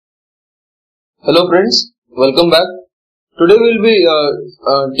Hello friends, welcome back. Today we will be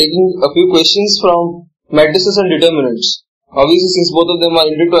taking a few questions from matrices and determinants. Obviously, since both of them are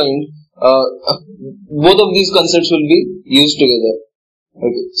intertwined, both of these concepts will be used together.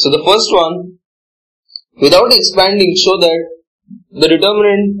 Okay. So the first one, without expanding, show that the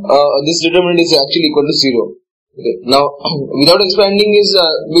determinant, this determinant is actually equal to 0. Okay. Now, without expanding is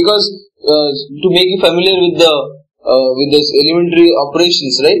because to make you familiar with this elementary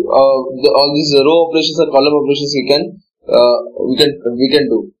operations, right? All these row operations or column operations we can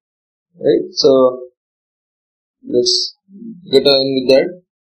do, right? So let's get on with that.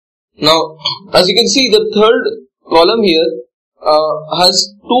 Now, as you can see, the third column here has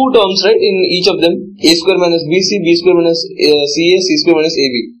two terms, right? In each of them, a square minus bc, b square minus ca, c square minus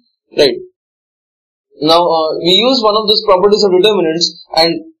ab, right? Now we use one of those properties of determinants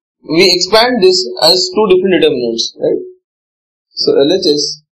and we expand this as two different determinants, right? So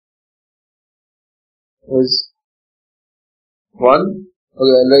LHS is 1.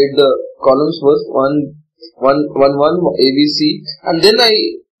 Okay, I'll write the columns first. 1, ABC, and then I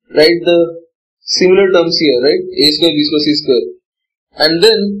write the similar terms here, right? A square, B square, C square, and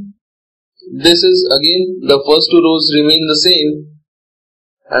then this is again the first two rows remain the same,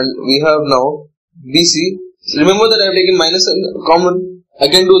 and we have now BC. Remember that I have taken minus common. I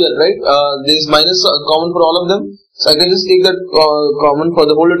can do that, right? There is minus common for all of them, so I can just take that common for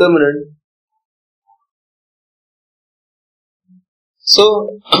the whole determinant.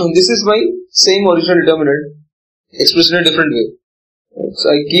 So this is my same original determinant expressed in a different way. So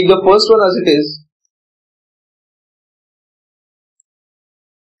I keep the first one as it is.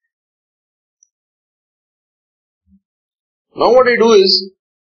 Now what I do is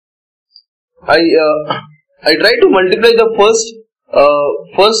I try to multiply the first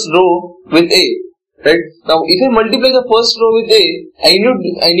row with a, right? Now if I multiply the first row with a, I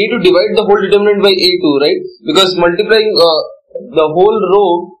need to divide the whole determinant by a2, right? Because multiplying the whole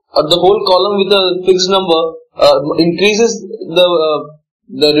row or the whole column with a fixed number increases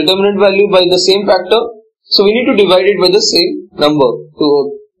the determinant value by the same factor. So we need to divide it by the same number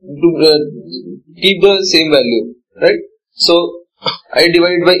to keep the same value, right? So I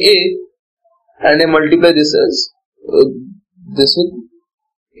divide by a and I multiply this as this with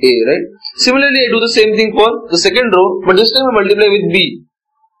a, right? Similarly, I do the same thing for the second row, but this time I multiply with b,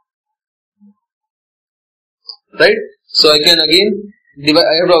 right? So I can again divide.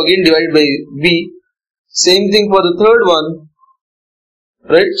 I have to again divide by b. Same thing for the third one,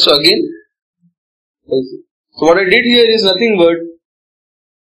 right? So again, so what I did here is nothing but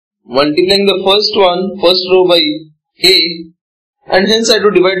multiplying the first row by a, and hence I have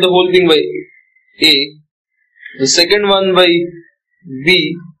to divide the whole thing by a, the second one by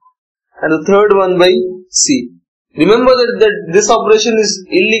b, and the third one by c. Remember that this operation is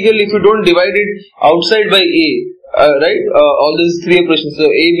illegal if you don't divide it outside by a, right? All these three operations, so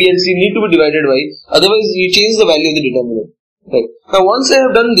a, b and c need to be divided by, otherwise you change the value of the determinant, right? Now once I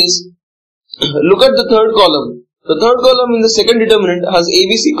have done this, look at the third column. The third column in the second determinant has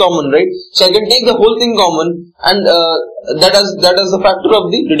ABC common, right? So I can take the whole thing common, and that as the factor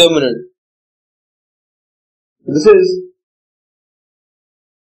of the determinant. This is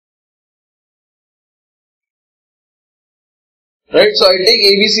right. So I take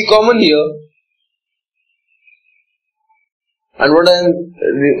ABC common here, and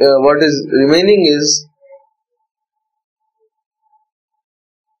what is remaining is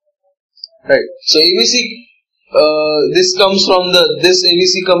right. So ABC. This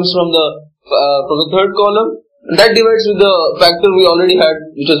ABC comes from the third column, and that divides with the factor we already had,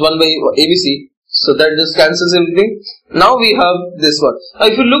 which was 1 by ABC. So that just cancels everything. Now we have this one. Now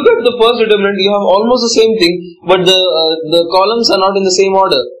if you look at the first determinant, you have almost the same thing, but the columns are not in the same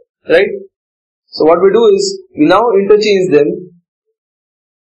order, right? So what we do is we now interchange them.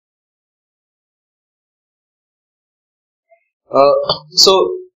 So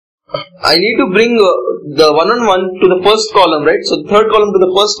I need to bring the 1 on 1 to the first column, right? So third column to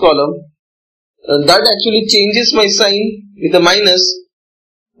the first column. That actually changes my sign with a minus,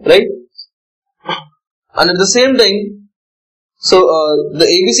 right? And at the same time, so the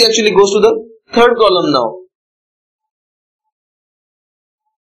ABC actually goes to the third column now.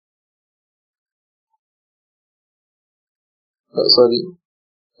 Sorry.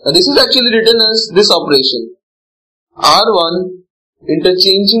 This is actually written as this operation. R1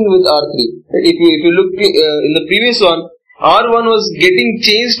 interchanging with R3. Right? If you look in the previous one, R1 was getting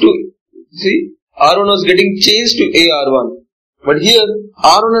changed to, see, R1 was getting changed to AR1. But here,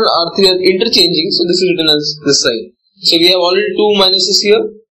 R1 and R3 are interchanging, so this is written as this side. So we have already two minuses here.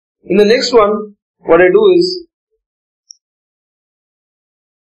 In the next one, what I do is,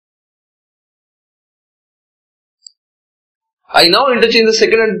 I now interchange the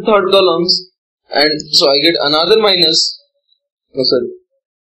second and third columns, and so I get another minus. Oh, sorry.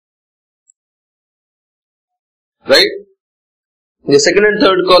 Right? The second and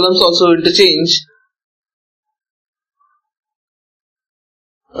third columns also interchange.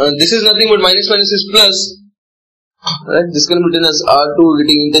 This is nothing but minus minus is plus. Right? This can be written as R2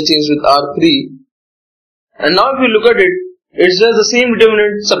 getting interchanged with R3. And now if you look at it, it's just the same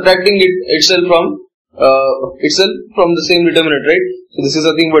determinant subtracting itself from the same determinant, right? So this is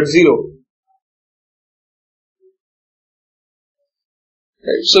nothing but 0.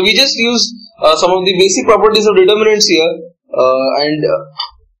 Right. So we just use some of the basic properties of determinants here and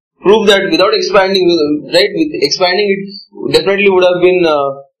prove that without expanding, right? With expanding it definitely would have been a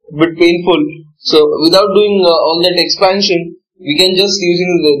bit painful. So without doing all that expansion, we can just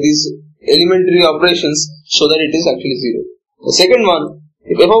using these elementary operations show that it is actually 0. The second one,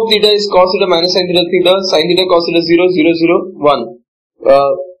 if f of theta is cos theta minus sin theta cos theta 0, 0, 0,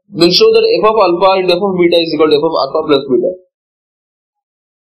 1, then show that f of alpha into f of beta is equal to f of alpha plus beta.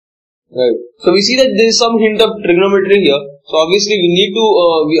 Right. So we see that there is some hint of trigonometry here. So obviously we need to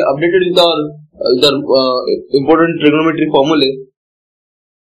be updated with our important trigonometry formulae.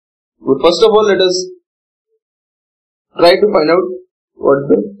 But first of all, let us try to find out what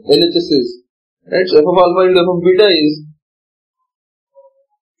the LHS is. Right. So f of alpha into f of beta is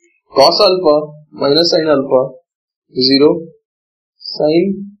cos alpha minus sin alpha 0,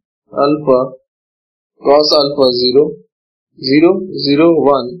 sin alpha cos alpha 0, 0, 0,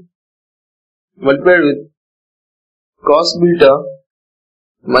 1 multiplied with cos beta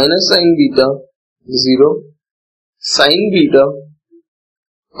minus sin beta 0, sin beta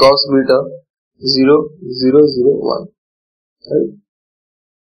cos beta 0, 0, 0, 1. Right?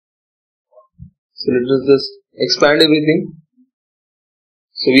 So let us just expand everything.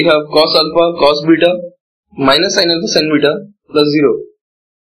 So we have cos alpha cos beta minus sin alpha sin beta plus 0.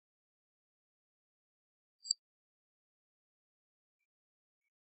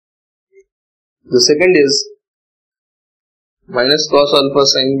 The second is minus cos alpha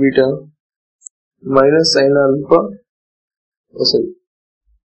sin beta minus sin alpha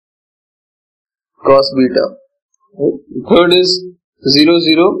cos beta. Right? The third is 0,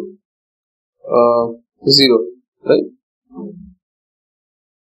 0, 0. Right?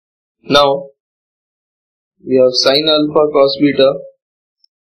 Now we have sin alpha cos beta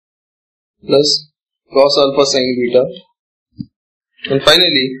plus cos alpha sin beta, and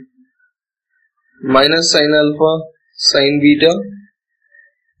finally minus sin alpha sin beta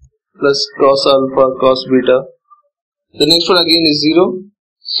plus cos alpha cos beta. The next one again is 0.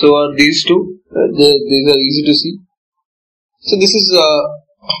 So are these two. These are easy to see. So this is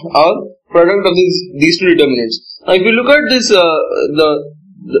our product of these two determinants. Now if you look at this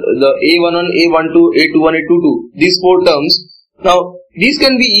the A11, A12, A21, A22, these four terms. Now these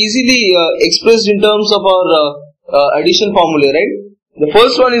can be easily expressed in terms of our addition formula, right? The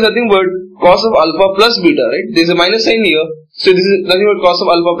first one is nothing but cos of alpha plus beta, right? There is a minus sign here, so this is nothing but cos of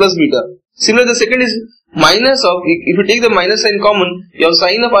alpha plus beta. Similarly, the second is minus of, if you take the minus sign common, you have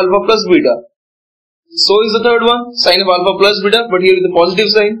sin of alpha plus beta. So is the third one, sin of alpha plus beta, but here with the positive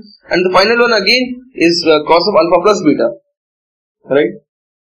sign. And the final one again is cos of alpha plus beta, right?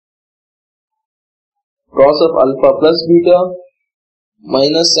 Cos of alpha plus beta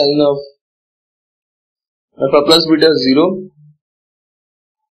minus sin of alpha plus beta 0,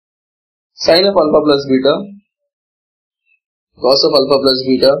 sin of alpha plus beta cos of alpha plus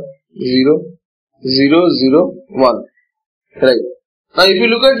beta 0, 0, 0, 1. Right. Now if you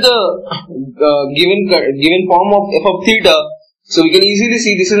look at the given form of f of theta, so we can easily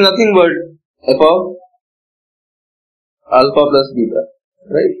see this is nothing but f of alpha plus beta,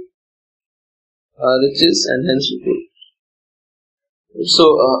 right? RHS and hence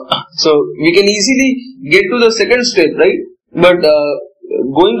so we can easily get to the second step, right? But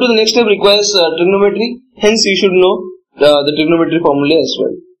going to the next step requires trigonometry, hence you should know the trigonometry formula as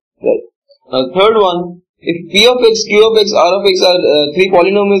well, right? Third one, if P of x, Q of x, R of x are three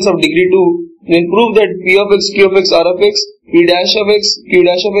polynomials of degree 2, then prove that P of x, Q of x, R of x, P dash of x, Q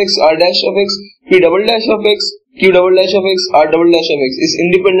dash of x, R dash of x, P double dash of x, Q double dash of x, R double dash of x is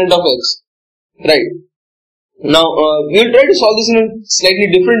independent of x, right? Now we will try to solve this in a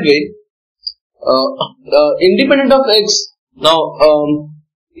slightly different way. Independent of x. Now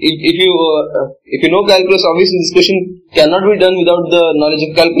if you know calculus, obviously this question cannot be done without the knowledge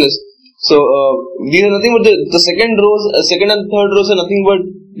of calculus. So these are nothing but the second and third rows are nothing but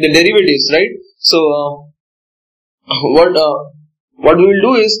the derivatives, right? So what we will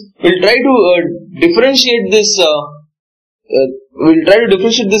do is we'll try to differentiate this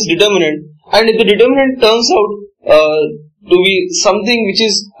determinant, and if the determinant turns out to be something which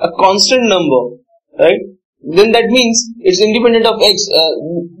is a constant number, right? Then that means it's independent of x.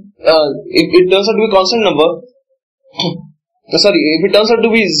 If it turns out to be a constant number, if it turns out to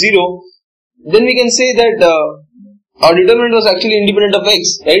be 0, then we can say that our determinant was actually independent of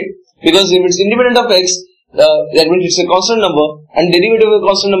x, right? Because if it's independent of x, that means it's a constant number, and derivative of a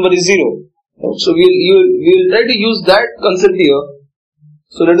constant number is 0. So we'll try to use that concept here.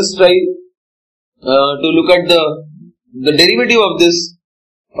 So let us try to look at the derivative of this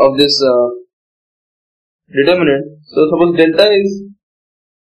determinant. So suppose delta is,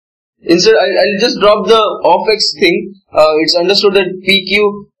 instead I'll just drop the of x thing. It's understood that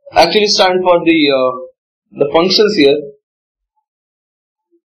PQ actually stand for the functions here.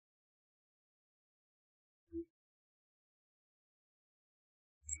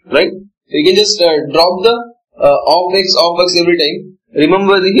 Right? So you can just drop the of x every time.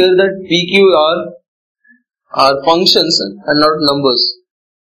 Remember here that PQ are functions and not numbers.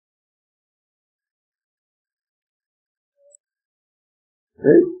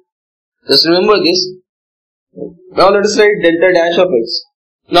 Right? Just remember this. Now let us write delta dash of x.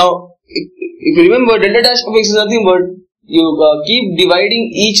 Now, if you remember, delta dash of x is nothing but you keep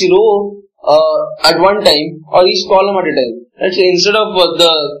dividing each row at one time or each column at a time. Right? So instead of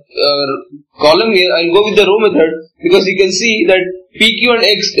the column here, I'll go with the row method, because you can see that PQ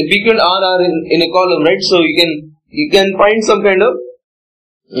and R are in a column, right? So you can find some kind of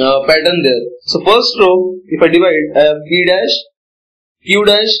pattern there. So first row, if I divide, I have P dash, Q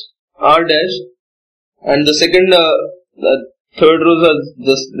dash, R dash, and the second, the third rows are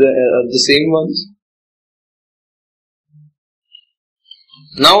the same ones.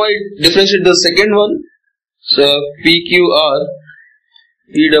 Now I differentiate the second one. So PQR,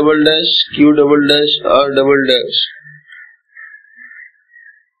 P double dash, Q double dash, R double dash.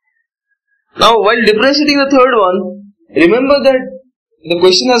 Now while differentiating the third one, remember that the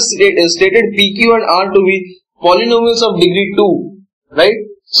question has stated PQ and R to be polynomials of degree 2, right?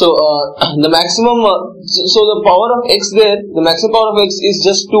 So the maximum, so the power of x there, the maximum power of x is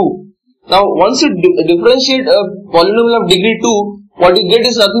just 2. Now once you differentiate a polynomial of degree 2, what you get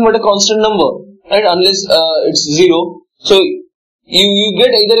is nothing but a constant number, right? Unless it's 0. So you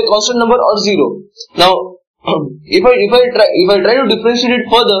get either a constant number or 0. Now if I try to differentiate it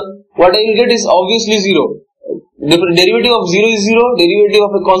further, what I will get is obviously 0. Derivative of 0 is 0. Derivative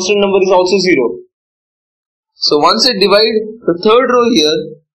of a constant number is also 0. So once I divide the third row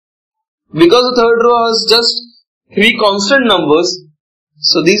here, because the third row has just 3 constant numbers,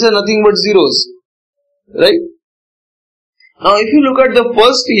 so these are nothing but zeros, right? Now if you look at the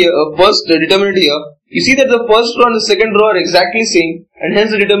first determinant here, you see that the first row and the second row are exactly same, and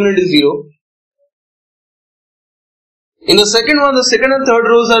hence the determinant is 0. In the second one, the second and third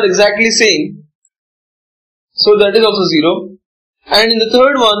rows are exactly same, so that is also 0. And in the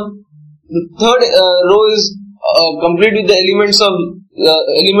third one, the third row is complete with the elements of the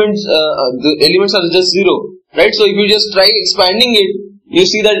elements are just 0, right? So if you just try expanding it, you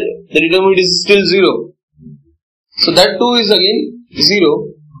see that the determinant is still 0. So that too is again 0,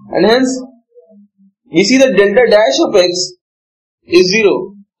 and hence we see that delta dash of x is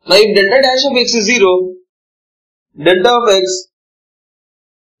 0. Now if delta dash of x is 0, delta of x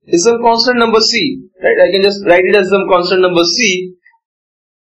is some constant number c, right? I can just write it as some constant number c.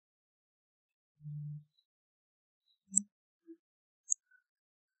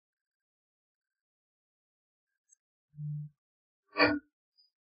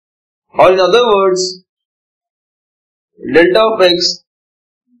 Or in other words, delta of x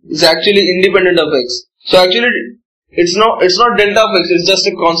is actually independent of x. So actually it's not delta of x, it's just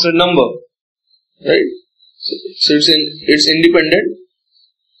a constant number, right? So it's independent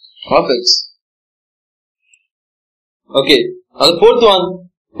of x. Okay. Now the fourth one,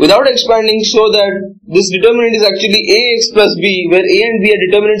 without expanding, show that this determinant is actually ax plus b, where a and b are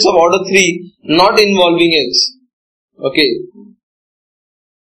determinants of order 3 not involving x. Okay.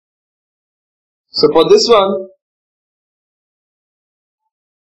 So for this one,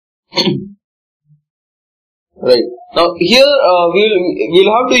 right. Now here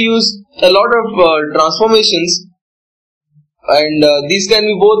we'll have to use a lot of transformations, and these can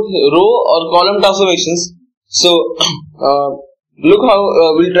be both row or column transformations. So look how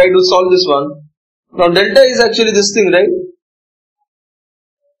we'll try to solve this one. Now delta is actually this thing, right?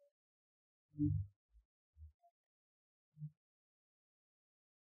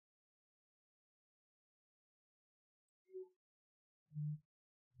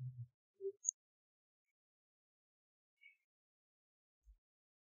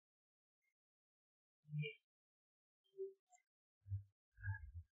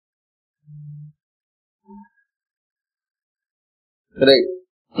 Right.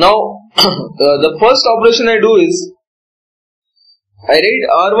 Now, the first operation I do is, I write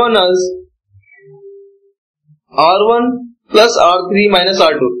R1 as R1 plus R3 minus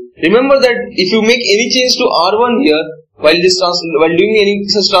R2. Remember that if you make any change to R1 here, while doing any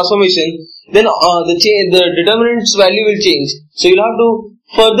such transformation, then the determinant's value will change. So you'll have to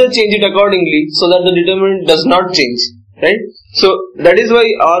further change it accordingly so that the determinant does not change. Right? So that is why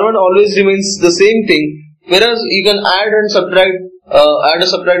R1 always remains the same thing, whereas you can add or subtract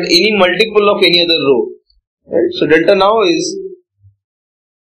any multiple of any other row. Right? So delta now is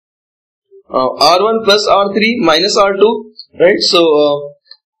R1 plus R3 minus R2. Right? So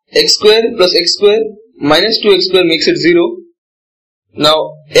x square plus x square minus 2x square makes it 0.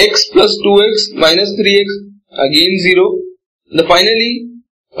 Now x plus 2x minus 3x again 0. Then finally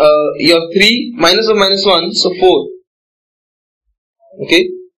you have 3 minus of minus 1, so 4. Okay.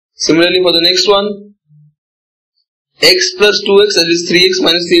 Similarly for the next one, x plus 2x, that is 3x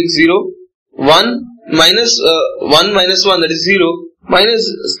minus 3x 0. 1 minus 1 minus 1, that is 0.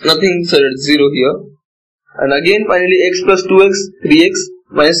 Minus nothing, so it's 0 here. And again finally x plus 2x, 3x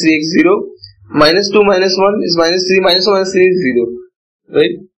minus 3x 0. Minus 2 minus 1 is minus 3, minus 1 minus 3 is 0.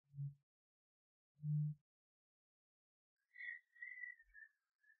 Right?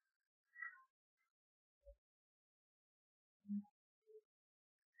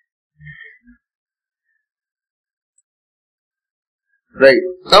 Right.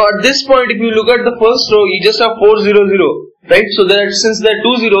 Now at this point, if you look at the first row, you just have 4 0 0. Right. So that since there are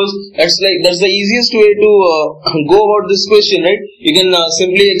 2 zeros, that's the easiest way to go about this question. Right. You can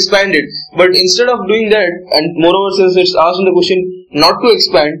simply expand it. But instead of doing that, and moreover since it's asked in the question not to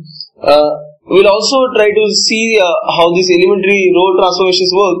expand, we'll also try to see how these elementary row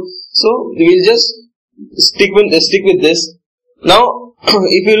transformations work. So we'll just stick with this. Now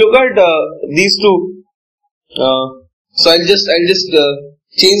if you look at these two. So I'll just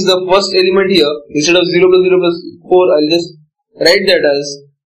change the first element here. Instead of 0 plus 0 plus 4, I'll just write that as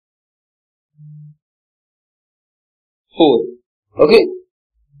 4. Okay.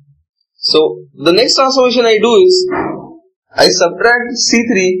 So the next transformation I do is I subtract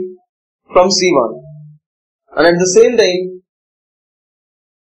C3 from C1, and at the same time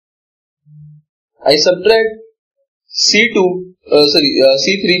I subtract C3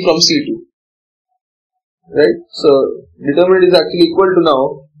 from C2. Right, so determinant is actually equal to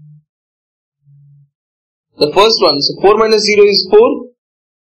now the first one. So 4 minus 0 is 4.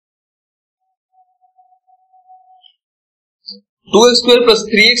 2x square plus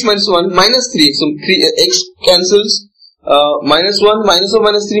 3x minus 1 minus 3x. So x cancels. Minus 1 minus of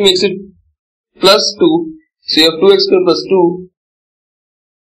minus 3 makes it plus 2. So you have 2x square plus 2.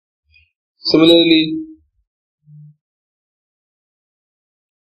 Similarly,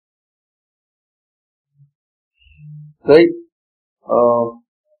 right?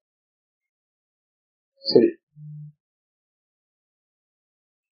 Sorry.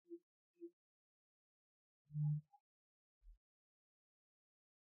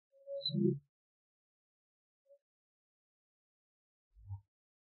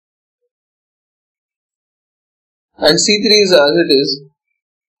 And C3 is as it is.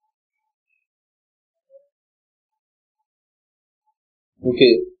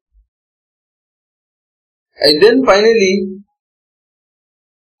 Okay. And then finally,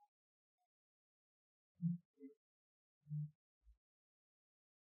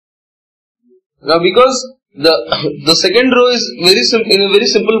 now because the second row is in a very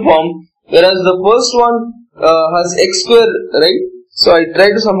simple form, whereas the first one has x square, right? So I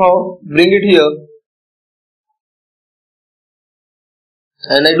try to somehow bring it here,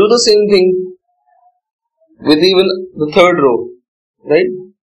 and I do the same thing with even the third row, right?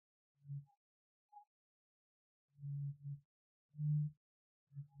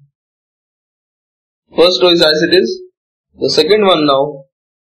 First row is as it is. The second one now.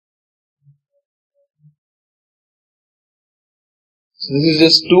 So this is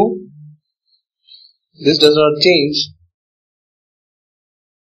just 2. This does not change.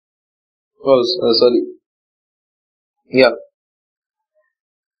 Oh, sorry. Yeah.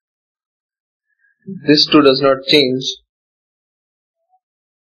 This 2 does not change.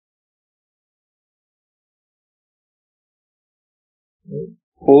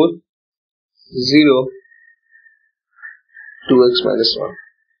 Four, 0, 2x minus 1.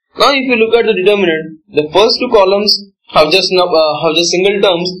 Now if you look at the determinant, the first two columns have just single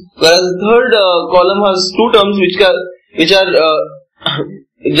terms, whereas the third column has two terms which are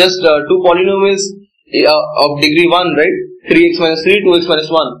just two polynomials of degree 1, right? 3x minus 3, 2x minus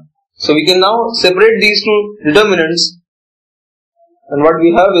 1. So we can now separate these two determinants, and what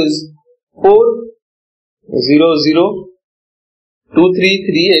we have is 4, 0, 0,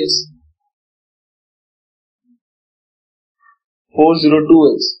 233x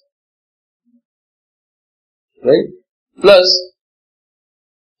 402x, right, plus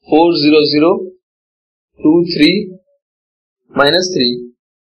 40023 minus 3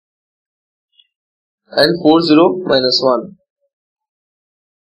 and 40 minus 1.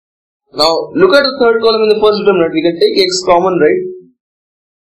 Now look at the third column in the first determinant. We can take x common, right?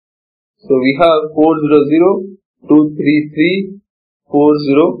 So we have 40023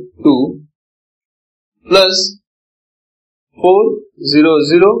 402 plus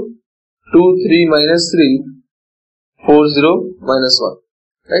 40023 minus 3 40 minus 1,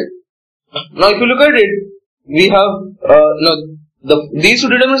 right? Now if you look at it, we have these two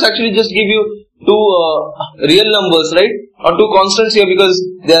determinants actually just give you two real numbers, right, or two constants here, because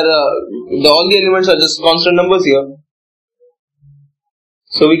they are all the elements are just constant numbers here.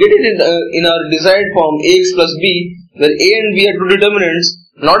 So we get it in our desired form ax plus b, where a and b are two determinants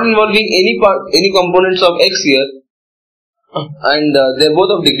not involving any components of x here, and they are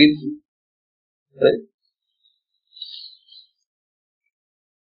both of degree 3, right?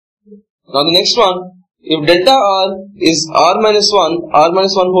 Now the next one, if delta r is r minus 1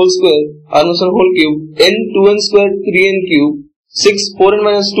 whole square, r minus 1 whole cube, n 2n square 3n cube, 6 4n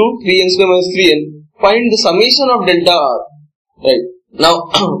minus 2 3n square minus 3n, find the summation of delta r, right?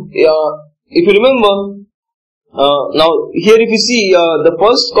 Now if you remember, now here if you see, the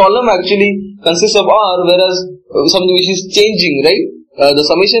first column actually consists of r, whereas something which is changing, right? The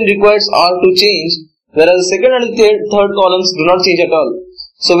summation requires r to change, whereas the second and the third columns do not change at all.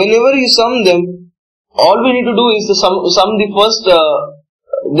 So whenever you sum them, all we need to do is to sum the first the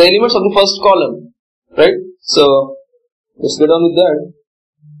elements of the first column, right? So let's get on with that.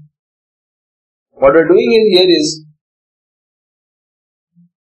 What we're doing in here is,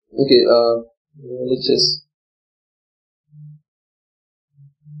 okay, let's just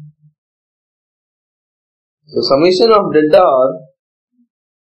the summation of delta r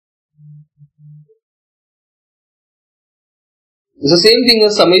is the same thing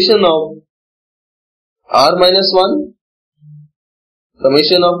as summation of r minus 1,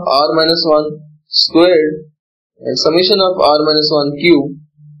 summation of r minus 1 squared, and summation of r minus 1 cube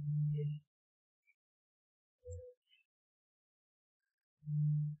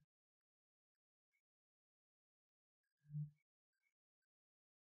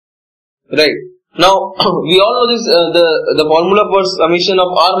right. Now we all know this, the formula for summation of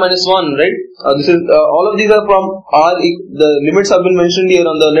r minus 1, right? This is all of these are from r. The limits have been mentioned here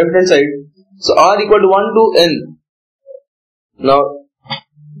on the left hand side. So r equal to 1 to n. Now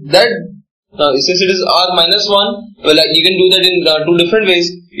since it is r minus 1, well, you can do that in two different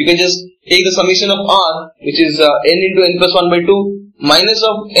ways. You can just take the summation of r, which is n into n plus 1 by 2, minus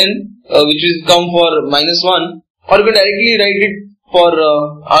of n, which will come for minus 1, or you can directly write it for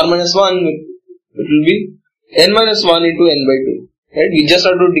r minus 1. It will be n minus 1 into n by 2, right? We just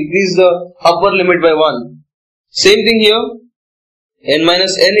have to decrease the upper limit by 1. Same thing here, n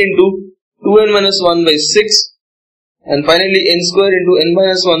minus n into 2n minus 1 by 6, and finally n square into n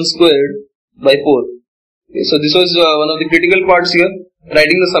minus 1 squared by 4. Okay, so this was one of the critical parts here,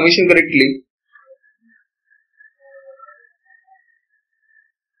 writing the summation correctly.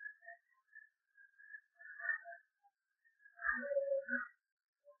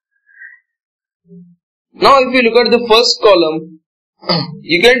 Now if you look at the first column,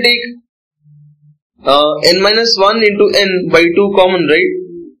 you can take n minus 1 into n by 2 common, right?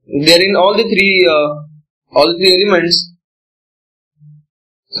 They are in all the three elements.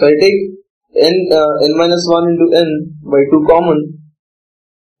 So I take n minus 1 into n by 2 common.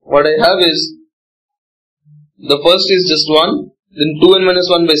 What I have is, the first is just 1, then 2n minus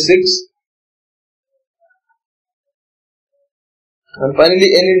 1 by 6, and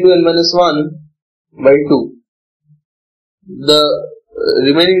finally n into n minus 1 by 2. The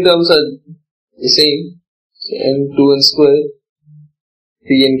remaining terms are the same, so n 2n square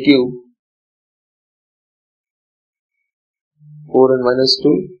 3n cube 4n minus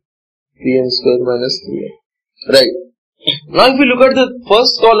 2 3n square minus 3n, right? Now if you look at the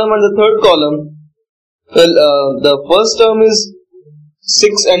first column and the third column, well, the first term is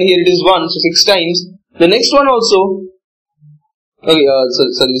 6 and here it is 1, so 6 times. The next one also, okay,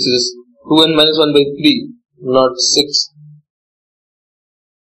 so this is 2n minus 1 by 3, not 6.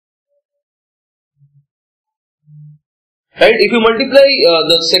 Right? If you multiply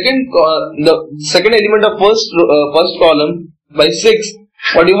the second element of first column by 6,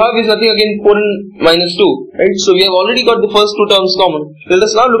 what you have is nothing again 4n minus 2. Right? So we have already got the first two terms common. Let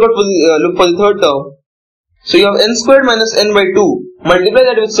us now look for the third term. So you have n squared minus n by 2. Multiply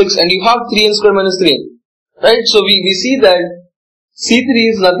that with 6 and you have 3n squared minus 3n. Right? So we see that C3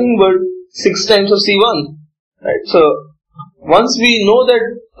 is nothing but 6 times of C1. Right? So once we know that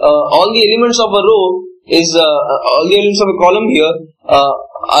all the elements of a row is all the elements of a column here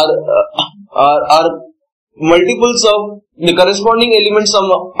are multiples of the corresponding elements of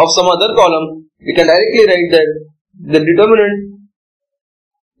some other column, we can directly write that the determinant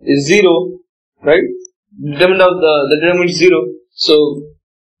is 0, right? Determinant of the determinant is 0. So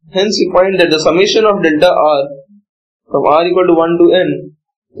hence we find that the summation of delta R from R equal to 1 to n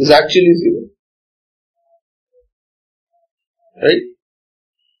is actually 0. Right?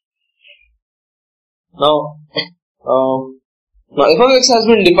 Now f of x has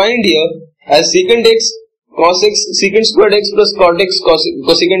been defined here as secant x cos x secant squared x plus cot x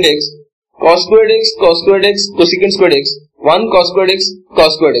cosecant x cos squared x cosecant squared x 1 cos squared x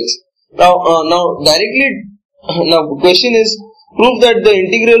cos squared x. Now question is, prove that the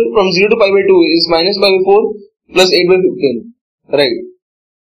integral from 0 to pi by 2 is minus pi by 4 plus 8 by 15. Right.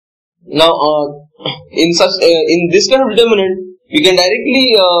 Now in this kind of determinant we can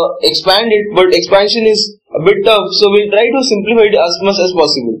directly expand it, but expansion is a bit tough, so we'll try to simplify it as much as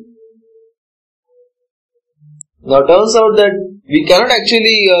possible. Now turns out that we cannot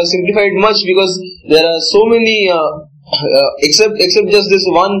actually simplify it much because there are so many except just this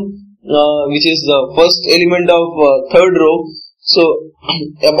one which is the first element of third row. So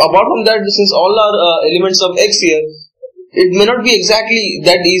apart from that, since all are elements of x here, it may not be exactly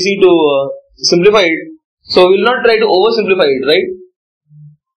that easy to simplify it. So we will not try to oversimplify it, right?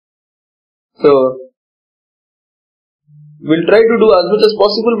 So we'll try to do as much as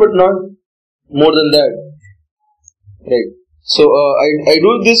possible, but not more than that, right? So I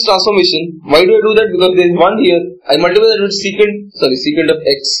do this transformation. Why do I do that? Because there is 1 here. I multiply that with secant of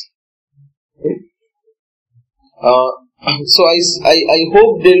x. Okay. So I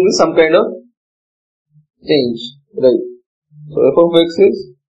hope there will be some kind of change, right? So f of x is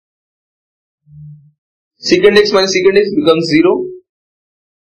secant x minus secant x becomes 0.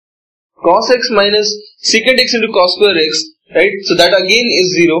 Cos x minus secant x into cos square x, right? So that again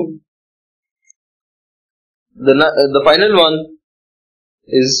is 0. The final one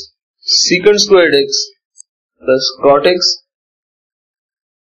is secant squared x plus cot x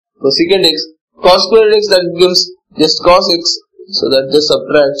cosecant x. Cos squared x, that becomes just cos x, so that just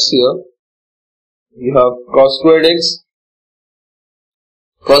subtracts here. You have cos squared x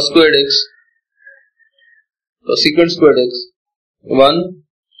cosecant squared x 1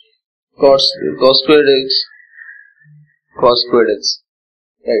 cos squared x cos squared x.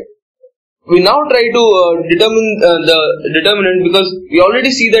 Right. We now try to determine the determinant, because we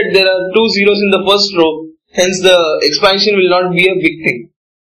already see that there are 2 zeros in the first row, hence the expansion will not be a big thing.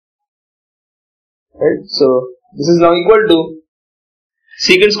 Right. So this is now equal to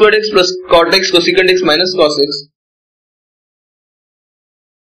secant squared x plus cot x cosecant x minus cos x.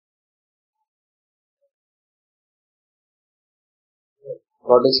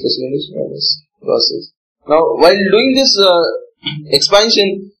 Cot x cosecant x minus cos x. Now while doing this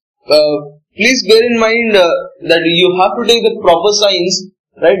expansion, please bear in mind that you have to take the proper signs,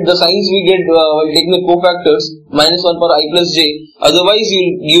 right? The signs we get while taking the cofactors, minus 1 power I plus j. Otherwise,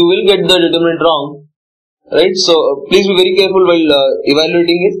 you will get the determinant wrong, right? So please be very careful while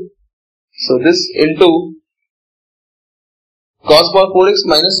evaluating it. So this into cos power 4x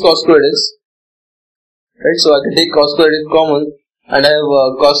minus cos squared x, right? So I can take cos squared x common, and I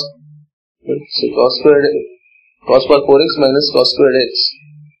have cos power 4x minus cos squared x.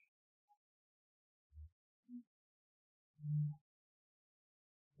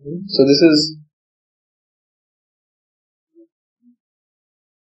 So this is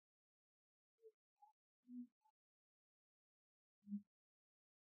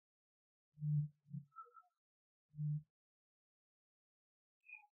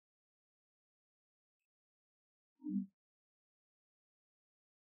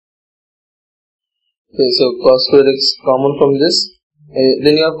okay. So cos square x common from this,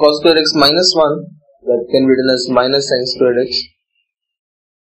 then you have cos square x minus 1, that can be written as minus sin squared x.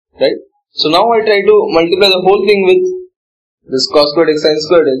 Right? So now I try to multiply the whole thing with this cos squared x sin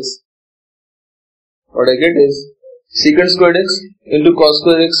squared x. What I get is secant squared x into cos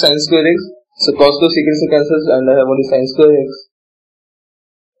squared x sin squared x. So cos square secant square cancels, and I have only sin squared x.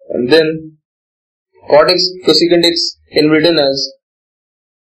 And then cot x cosecant x can be written as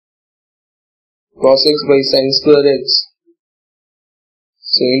cos x by sin square x.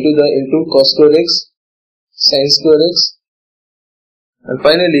 So into cos square x sin square x. And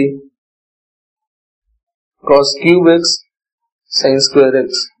finally, cos cube x sin square x.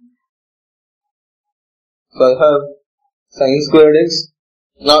 So I have sin squared x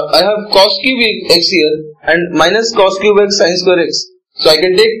Now I have cos cube x here and minus cos cube x sin square x. So I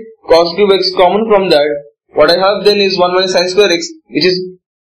can take cos cube x common from that. What I have then is 1 minus sin square x, which is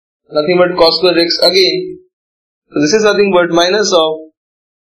nothing but cos square x again. So this is nothing but minus of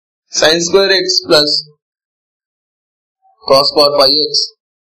sin square x plus cos power pi x.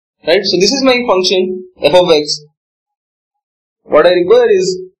 Right? So this is my function f of x. What I require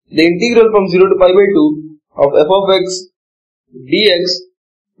is the integral from 0 to pi by 2 of f of x dx.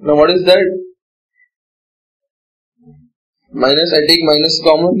 Now what is that? Minus, I take minus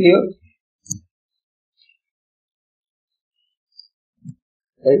common here.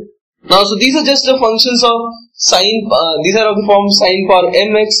 Right? Now, so these are just the functions of sine, these are of the form sine power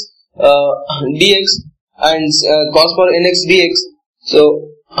mx dx and cos power nx dx. So,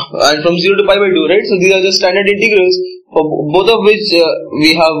 and from 0 to pi by 2, right? So these are just standard integrals, for both of which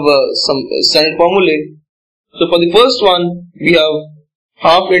we have some standard formulae. So for the first one, we have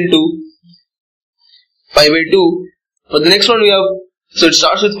half into pi by 2. For the next one, we have, so it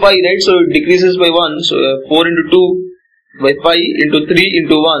starts with pi, right? So it decreases by 1. So 4 into 2 by pi into 3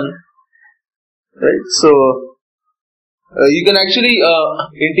 into 1. Right? So you can actually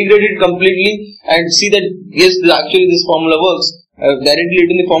integrate it completely and see that yes, actually this formula works. I have directly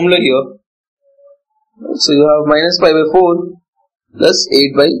written the formula here. So you have minus pi by 4 plus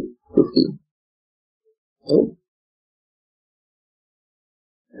 8 by 15. Okay.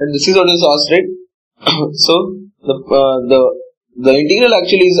 And this is what is asked, right? So the integral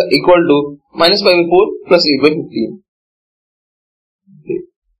actually is equal to minus pi by 4 plus 8 by 15. Okay.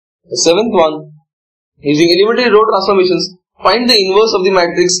 The seventh one, using elementary row transformations, find the inverse of the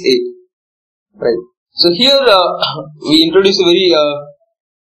matrix A. Right. So here we introduce a very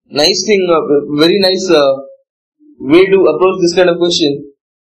nice thing, very nice way to approach this kind of question.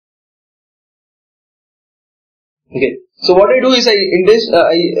 Okay. So what I do is I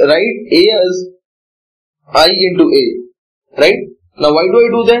write A as I into A. Right. Now why do I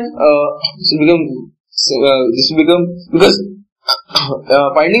do that? This will become because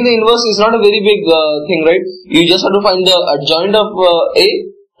finding the inverse is not a very big thing, right? You just have to find the adjoint of A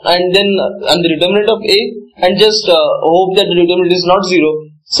and then the determinant of A and just hope that the determinant is not 0.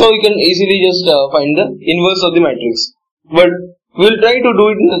 So you can easily just find the inverse of the matrix. But we will try to do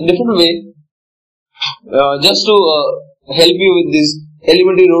it in a different way just to help you with these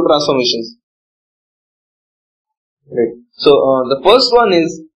elementary row transformations. Right. So the first one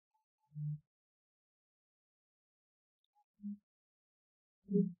is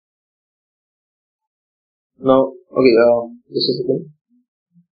now, okay, just a second.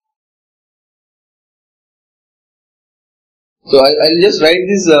 So I'll just write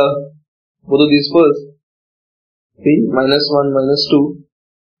this both of these first. 3 minus 1 minus 2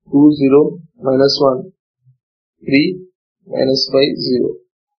 2 0 minus 1 3 minus 5 0.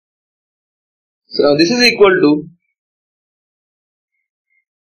 So this is equal to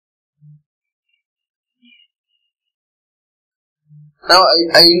now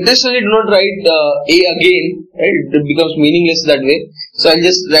I intentionally do not write A again, right? It becomes meaningless that way. So I'll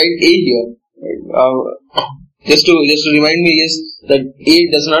just write A here. Right? Just to remind me, yes, that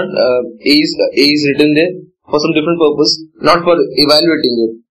A does not A is written there for some different purpose, not for evaluating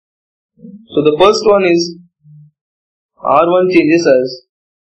it. So the first one is R1 changes as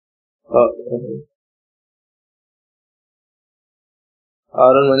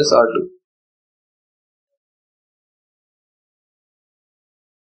R1 minus R2.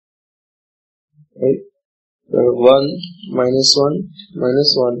 Right? 1 minus 1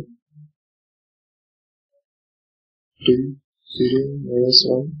 minus 1 2 0 minus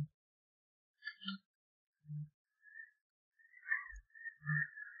 1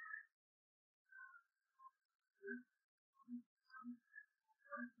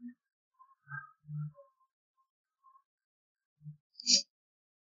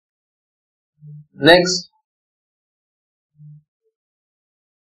 next.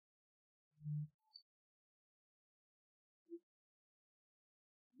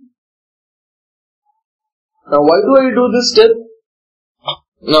 Now why do I do this step?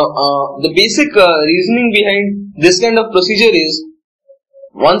 Now the basic reasoning behind this kind of procedure is,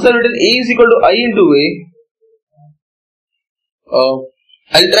 once I've written A is equal to I into A,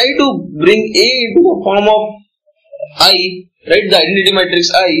 I'll try to bring A into the form of I, right, the identity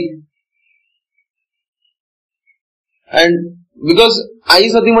matrix I, and because I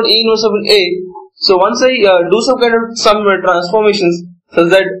is nothing but A inverse of A, so once I do some transformations such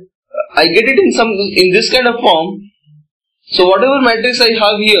that I get it in this kind of form, so whatever matrix I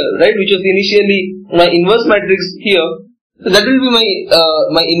have here, right, which was initially my inverse matrix here, so that will be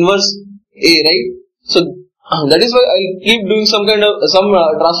my inverse A, right? So That is why I keep doing some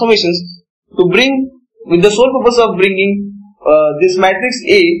transformations to bring, with the sole purpose of bringing this matrix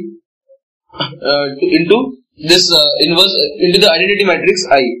A into this inverse into the identity matrix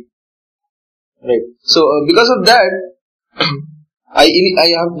I. Right. So because of that, I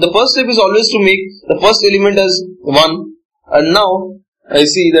have, the first step is always to make the first element as 1, and now I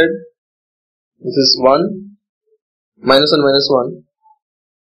see that this is 1, minus 1, minus 1.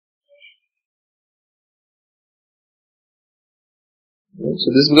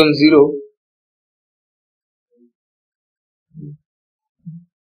 So this becomes 0.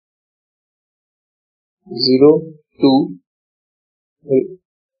 Zero, 2,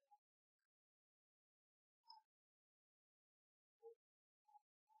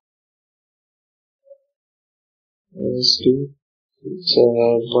 minus 2, so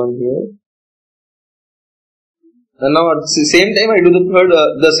I have 1 here. And now at the same time I do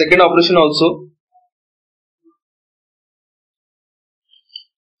the second operation also.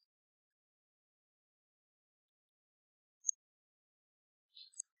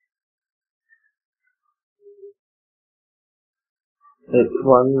 At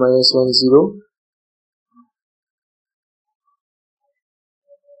 1, minus 1, 0.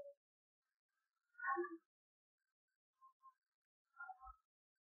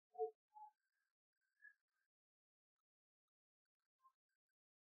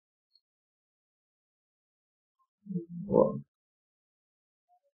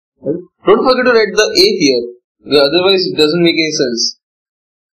 Right? Don't forget to write the A here, otherwise it doesn't make any sense.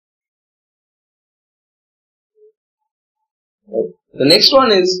 Right? The next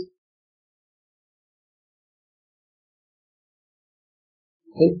one is,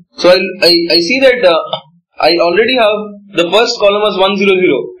 okay, so I see that I already have the first column as 1, 0,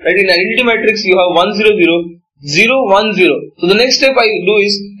 0. Right? In identity matrix you have 1, 0, 0, 0, 1, 0. So the next step I do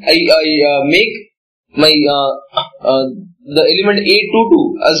is I make my the element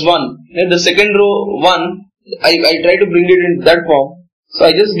A22 as 1. Then the second row 1, I try to bring it in that form. So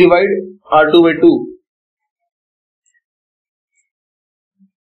I just divide R2 by 2.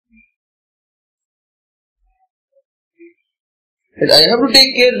 And I have to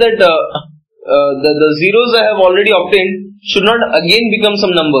take care that the zeros I have already obtained should not again become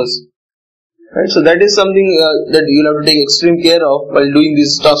some numbers. Right? So that is something that you will have to take extreme care of while doing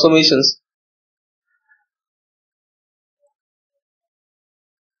these transformations.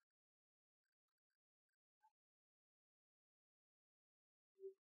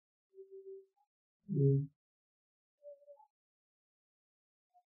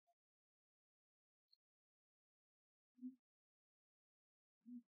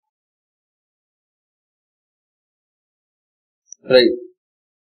 Right.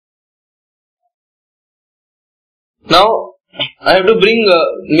 Now I have to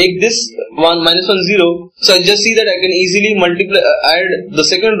make this 1, minus 1, 0. So I just see that I can easily add the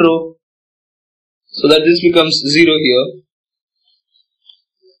second row, so that this becomes 0 here.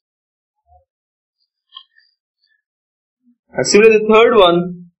 And similarly the third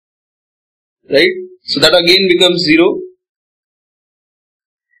one, right? So that again becomes 0.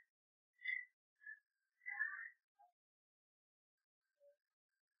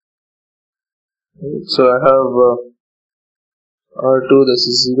 Right? So I have R2, this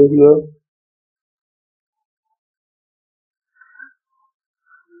is 0 here.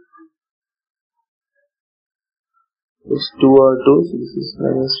 This 2R2, so this is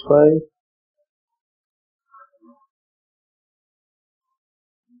minus 5.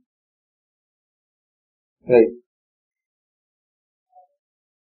 Right.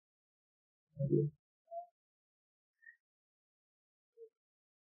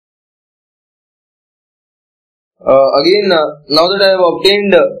 Again, now that I have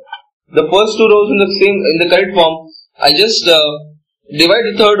obtained the first two rows in the correct form, I just divide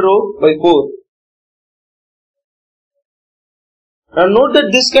the third row by 4. Now note that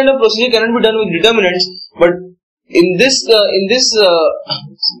this kind of procedure cannot be done with determinants, but in this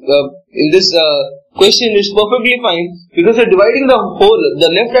question it's perfectly fine, because we are dividing the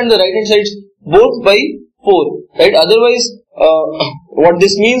left and the right hand sides both by 4, right? Otherwise, what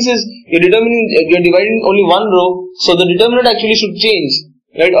this means is you're dividing only one row, so the determinant actually should change,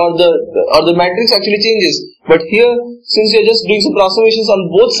 right? Or the matrix actually changes. But here, since we are just doing some transformations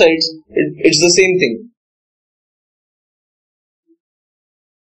on both sides, it's the same thing.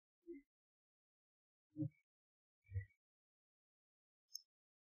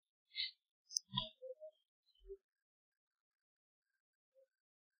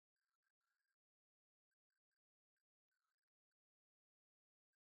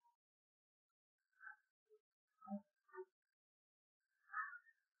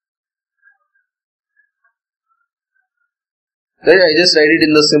 Right, I just write it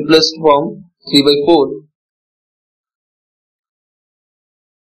in the simplest form, 3 by 4.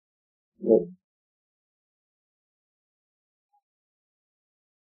 Right.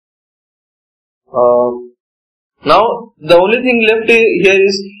 Now the only thing left here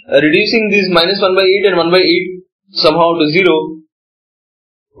is reducing these minus 1 by 8 and 1 by 8 somehow to 0.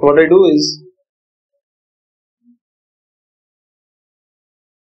 What I do is,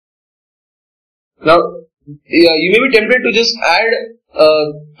 now you may be tempted to just add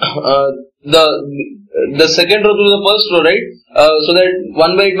the second row to the first row, right? So that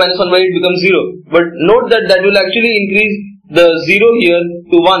 1 by 8 minus 1 by 8 becomes 0. But note that that will actually increase the 0 here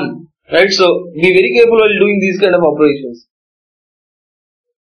to 1. Right, so be very careful while doing these kind of operations.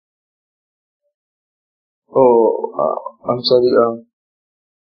 I'm sorry.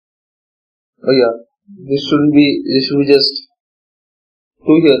 Oh yeah, this should be just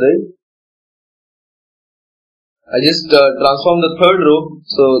 2 here, right? I just transform the third row,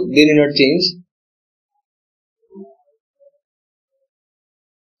 so they did not change.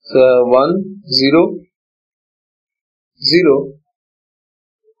 So 1, 0, 0.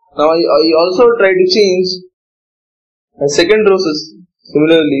 Now I also try to change my second row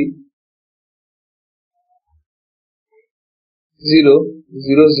similarly 0,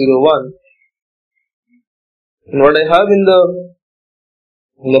 0, 0, 1. And what I have in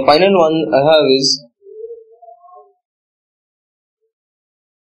the final one I have is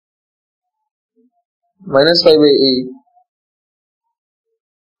minus 5 by 8,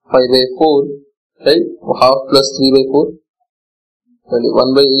 5 by 4, right? Half plus 3 by 4,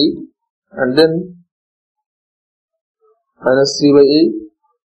 1 by 8, and then minus 3 by 8,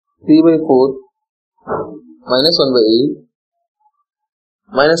 3 by 4, minus 1 by 8,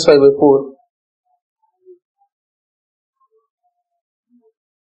 minus 5 by 4,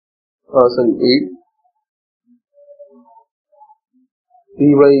 sorry, 8,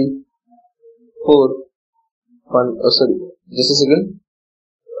 3 by 4, 1, sorry, just a second.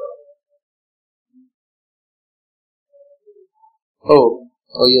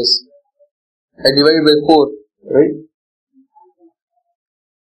 Oh yes, I divide by 4, right?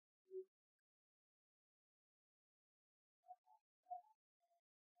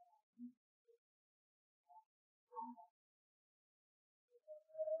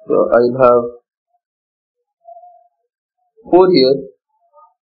 So I'll have 4 here.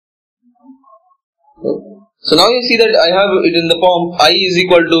 Okay. So now you see that I have it in the form I is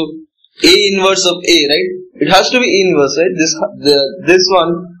equal to A inverse of A, right? It has to be A inverse, right? This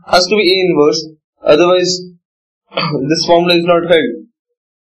one has to be A inverse, otherwise this formula is not held.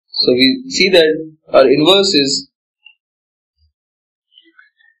 So we see that our inverse is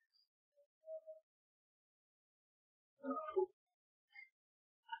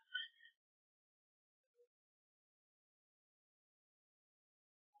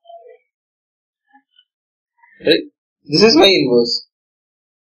right. This is my inverse.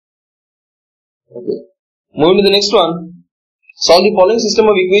 Okay. Moving to the next one. Solve the following system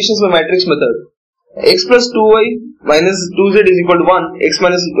of equations by matrix method. X plus 2y minus 2z is equal to 1. X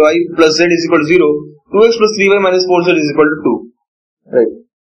minus y plus z is equal to 0. 2x plus 3y minus 4z is equal to 2. Right.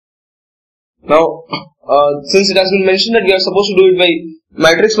 Now, since it has been mentioned that we are supposed to do it by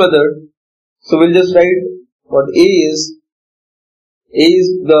matrix method, so we'll just write what A is. A is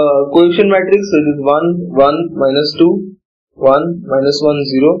the coefficient matrix, so it is 1, 1, minus 2, 1, minus 1,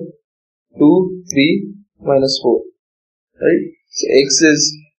 0, 2, 3, minus 4. Right? So X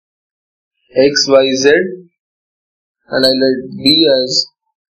is X, Y, Z, and I let B as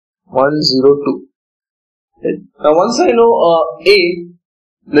 1, 0, 2. Right? Now once I know A,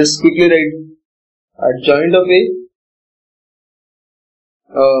 let's quickly write adjoint of A.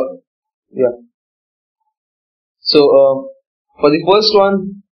 Yeah. So for the first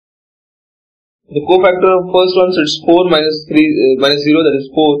one, the cofactor of first one, so it's 4 minus 3 minus 0, that is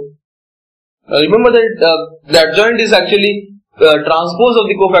 4. Remember that the adjoint is actually transpose of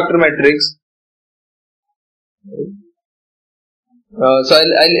the cofactor matrix. So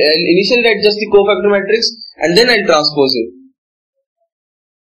I'll initially write just the cofactor matrix and then I'll transpose it.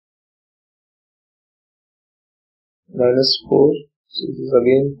 Minus 4, so this is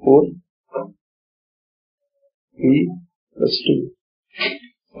again 4, 3 plus 2,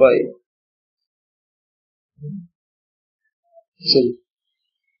 5. Sorry.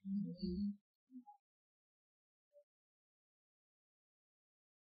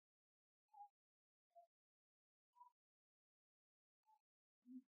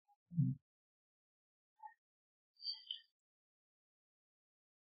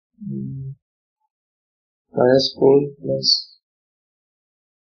 Minus 4 plus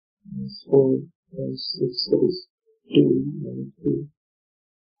 4 plus 6, that is 2 minus 2.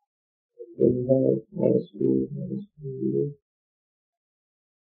 Then we have minus 2 minus 2 0.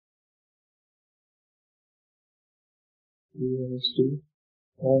 Minus 2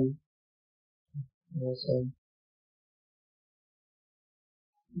 1 minus 1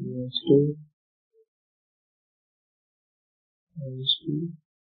 minus 2 minus 2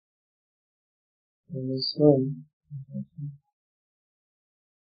 minus 1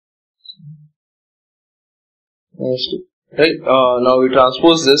 minus 2. Right, now we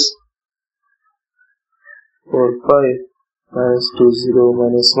transpose this. 4 5 minus 2 0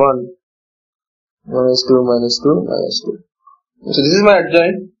 minus 1 minus 2 minus 2 minus 2. So this is my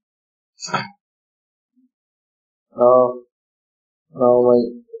adjoint. Now my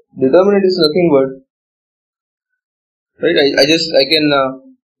determinant is nothing but, right, I can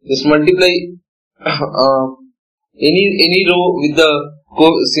just multiply any row with the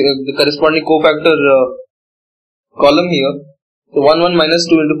corresponding cofactor column here. So 1 1 minus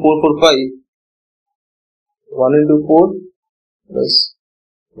 2 into 4 4 5. 1 into 4 plus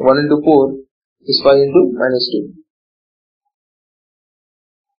 1 into 4 is 5 into minus 2.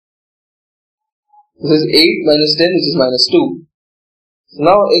 This is 8 minus 10, which is minus 2. So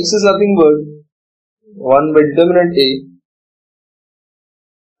now x is nothing but 1 by determinant A,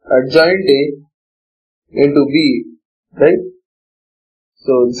 adjoint A into B, right?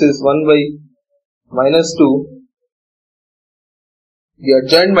 So this is 1 by minus 2, the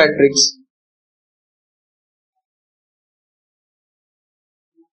adjoint matrix.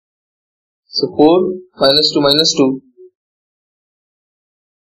 So 4 minus 2 minus 2.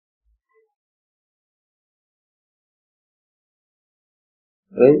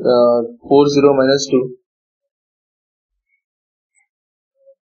 Right, 4 0 minus 2,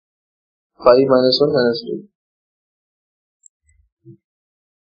 5 minus 1 minus 2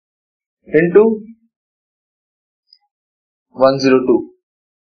 into 1 0 2.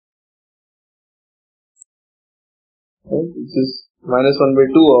 Right, this is minus 1 by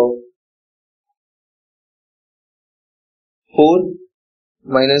 2 of 4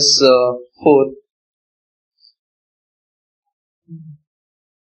 minus 4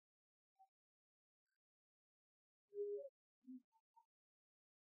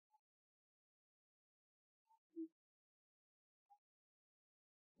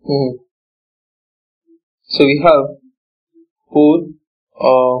 So we have 4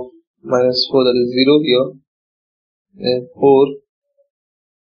 minus 4, that is 0 here, and 4,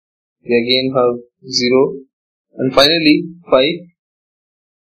 we again have 0, and finally 5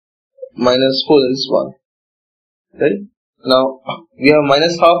 minus 4, that is 1. Right? Now we have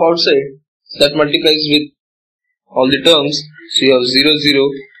minus half outside, that multiplies with all the terms, so you have 0 0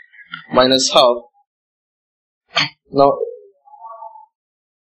 minus half. Now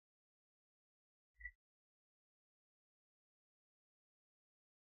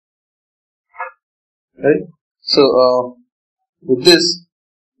right, so with this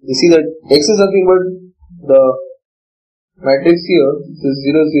you see that x is nothing but the matrix here. This is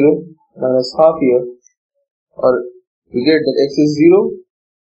 0 0 minus half here, or we get that x is 0,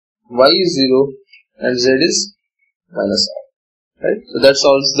 y is 0, and z is minus half. Right, so that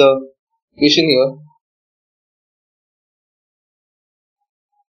solves the equation here.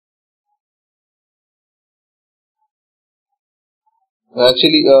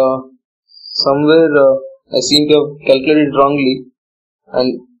 Actually somewhere I seem to have calculated wrongly, and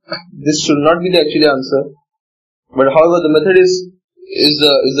this should not be the actual answer, but however the method is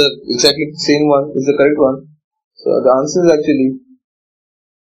the exactly the same one, is the correct one. So the answer is actually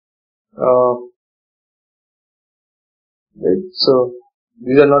right, so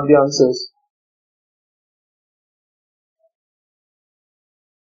these are not the answers.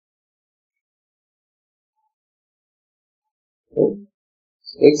 Right.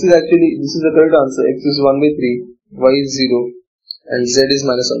 X is actually, this is the correct answer. X is 1 by 3, y is 0, and z is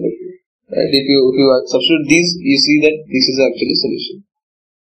minus 1 by 3. Right? If you substitute these, you see that this is actually solution.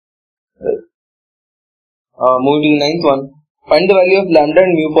 Right. Moving to the ninth one. Find the value of lambda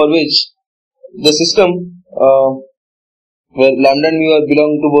and mu for which the system where lambda and mu are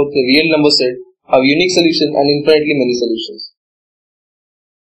belong to both the real number set have unique solution and infinitely many solutions.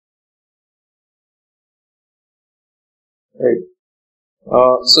 Right.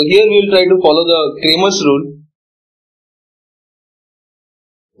 So here we will try to follow the Cramer's rule.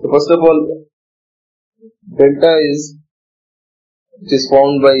 So first of all, delta is, which is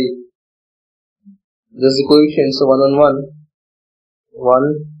found by just the coefficients, so 1 on 1,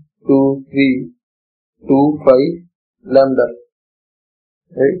 1, 2, 3, 2, 5, lambda.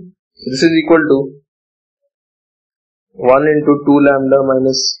 Right? So this is equal to 1 into 2 lambda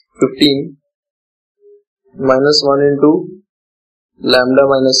minus 15 minus 1 into lambda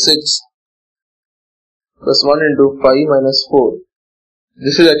minus 6 plus 1 into 5 minus 4.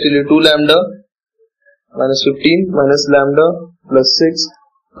 This is actually 2 lambda minus 15 minus lambda plus 6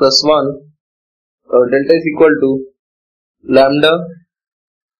 plus 1. Delta is equal to lambda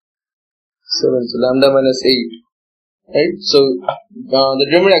 7, so lambda minus 8. Right? So the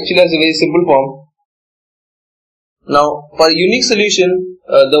determinant actually has a very simple form. Now for a unique solution,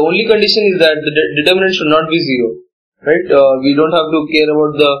 the only condition is that the determinant should not be 0. Right? We don't have to care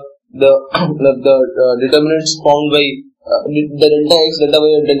about the determinants found by the delta x, delta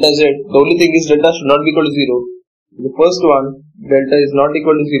y, and delta z. The only thing is delta should not be equal to 0. The first one, delta is not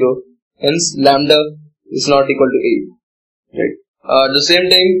equal to 0, hence lambda is not equal to 8. Right? At the same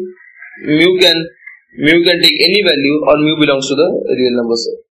time, mu can take any value, or mu belongs to the real number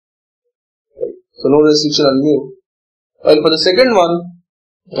set. Right? So no restriction on mu. While for the second one,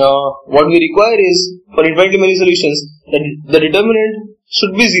 what we require is, for infinitely many solutions, that the determinant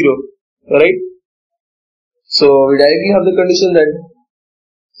should be 0. Right? So we directly have the condition that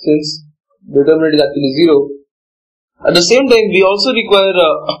since determinant is actually 0, at the same time we also require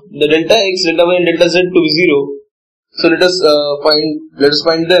the delta x, delta y, and delta z to be 0. So let us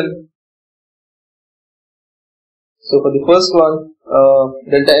find them. So for the first one,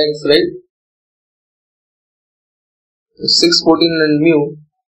 delta x, right, 6, 14 and mu,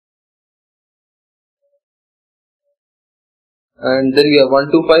 and then we have 1,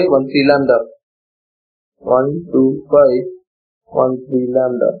 2, 5, 1, 3 lambda, 1, 2, 5, 1, 3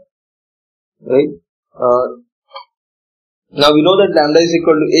 lambda, right. Now we know that lambda is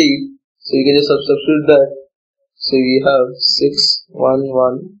equal to 8, so you can just substitute that. So we have 6, 1,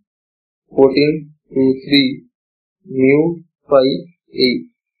 1, 14, 2, 3, mu, 5, 8,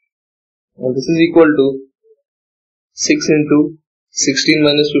 and this is equal to 6 into 16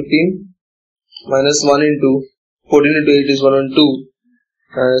 minus 15 minus 1 into 14 into 8 is 1 and 2,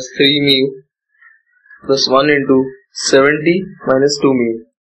 minus 3 mu plus 1 into 70 minus 2 mu.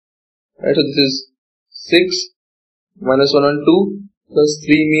 Right, so this is 6 minus 1 and 2 plus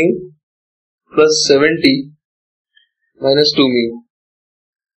 3 mu plus 70 minus 2 mu.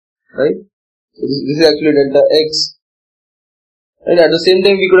 Right, so this is actually delta x. And at the same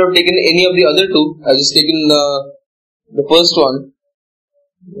time, we could have taken any of the other two. I just taken the first one.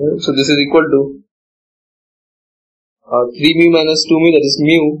 Right, so this is equal to 3 mu minus 2 mu, that is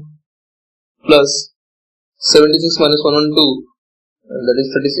mu, plus 76 minus 1 and 2, and that is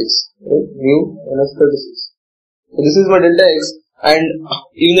 36. Right? Mu minus 36. So this is my delta x, and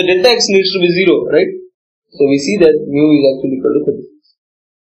even the delta x needs to be 0, right? So we see that mu is actually equal to 36.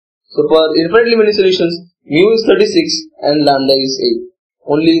 So for infinitely many solutions, mu is 36 and lambda is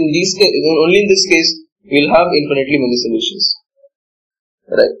 8. Only in this case, we will have infinitely many solutions.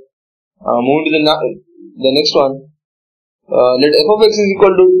 Right. Moving to the next one. Let f of x is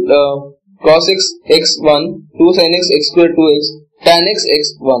equal to cos x x1, 2 sin x x squared 2x, tan x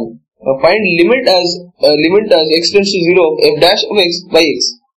x1. Now find limit as x tends to 0 of f dash of x by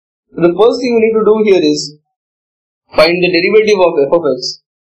x. So the first thing we need to do here is find the derivative of f of x.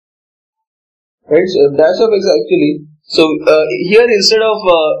 Right, so f dash of x actually. So here instead of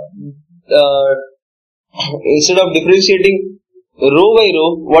differentiating row by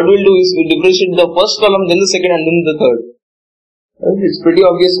row, what we'll do is we'll differentiate the first column, then the second, and then the third. Right, it's pretty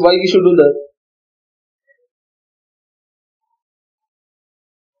obvious why we should do that.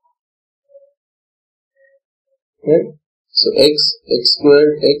 Right, so x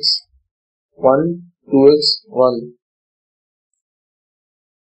squared x 1 2x 1.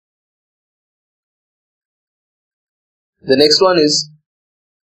 The next one is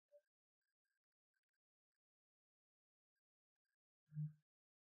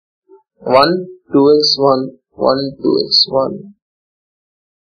 1 2x 1 1 2x 1.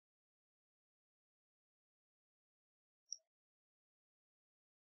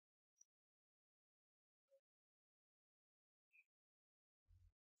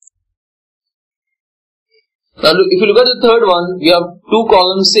 Now if you look at the third one, we have two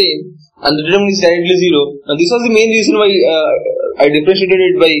columns same and the determinant is directly 0. Now this was the main reason why I differentiated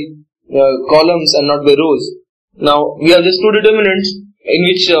it by columns and not by rows. Now we have just two determinants in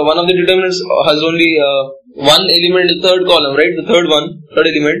which one of the determinants has only one element in the third column, right? The third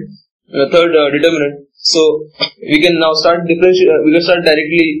element, the third determinant. So we can now start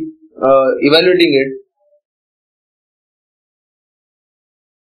directly evaluating it.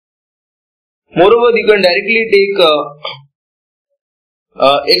 Moreover, you can directly take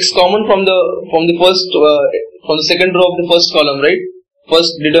x common from the second row of the first column, right?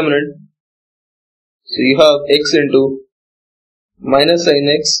 First determinant. So you have x into minus sin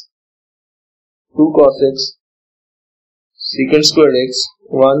x 2 cos x secant squared x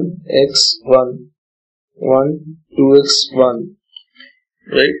 1 x 1 1 2x 1,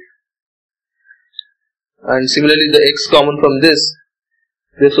 right? And similarly the x common from this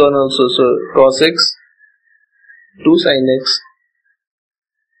one also, so cos x 2 sin x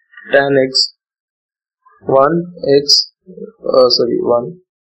tan x 1 x 1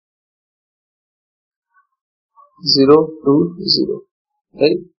 0 2 0,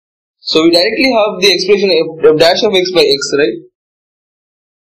 right? So we directly have the expression f dash of x by x, right?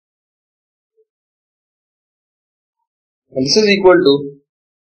 And this is equal to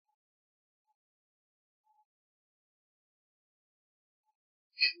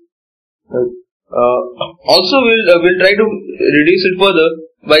also we'll try to reduce it further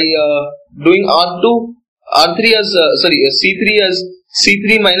by doing R3 as C3 as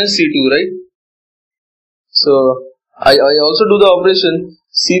C3 minus C2, right? So I also do the operation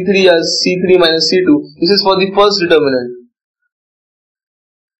C3 as C3 minus C2. This is for the first determinant.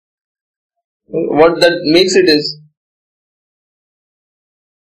 What that makes it is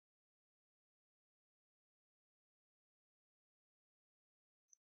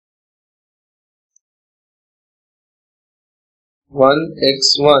one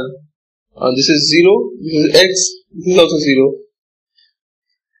x 1. This is 0. This is x. This is also 0.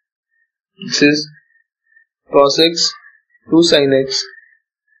 This is cos x 2 sin x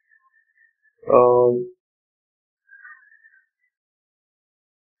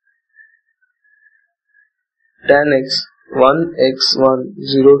tan x 1 x 1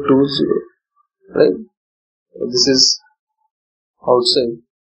 0 2 0, right? This is outside,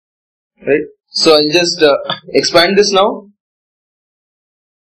 right? So I'll just expand this now.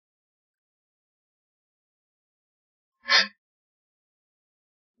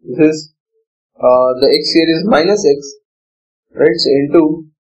 This is the x here is minus x, right? So into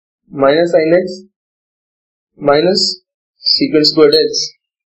minus sin x minus secant squared x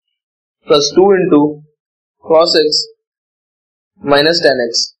plus 2 into cos x minus tan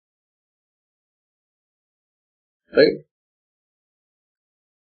x, right?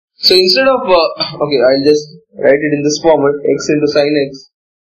 So instead of I'll just write it in this format: x into sin x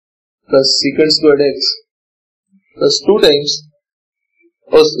plus secant squared x plus 2 times.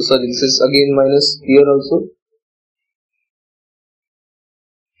 This is again minus here also.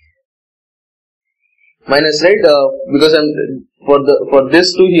 Minus, right? Because for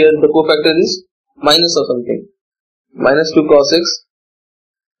this 2 here, the cofactor is minus of something. Minus 2 cos x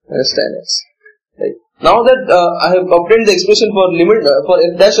minus tan x. Right? Now that I have obtained the expression for limit for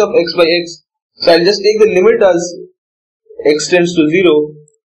f dash of x by x, so I'll just take the limit as x tends to 0.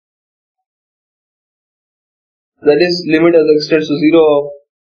 That is limit as x tends to 0 of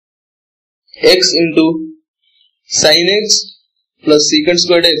x into sin x plus secant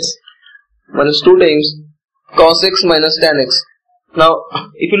squared x minus 2 times cos x minus tan x. Now,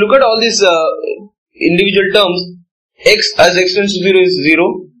 if you look at all these individual terms, x as x tends to 0 is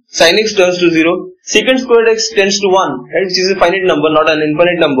 0, sin x turns to 0, secant squared x tends to 1, right, which is a finite number, not an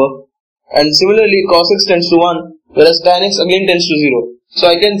infinite number, and similarly cos x tends to 1, whereas tan x again tends to 0. So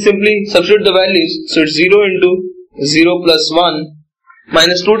I can simply substitute the values, so it's 0 into 0 plus 1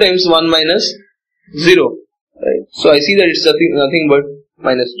 minus 2 times 1 minus 0, right? So I see that it's nothing but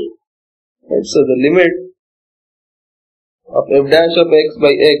minus 2, right? So the limit of f dash of x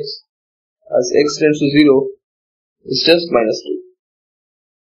by x as x tends to 0 is just minus 2,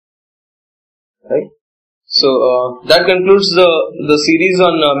 right? So that concludes the series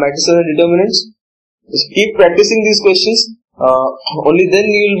on matrices and determinants. Just keep practicing these questions. Only then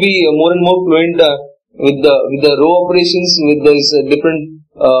you will be more and more fluent with the row operations, with these different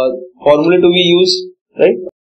formulae to be used, right?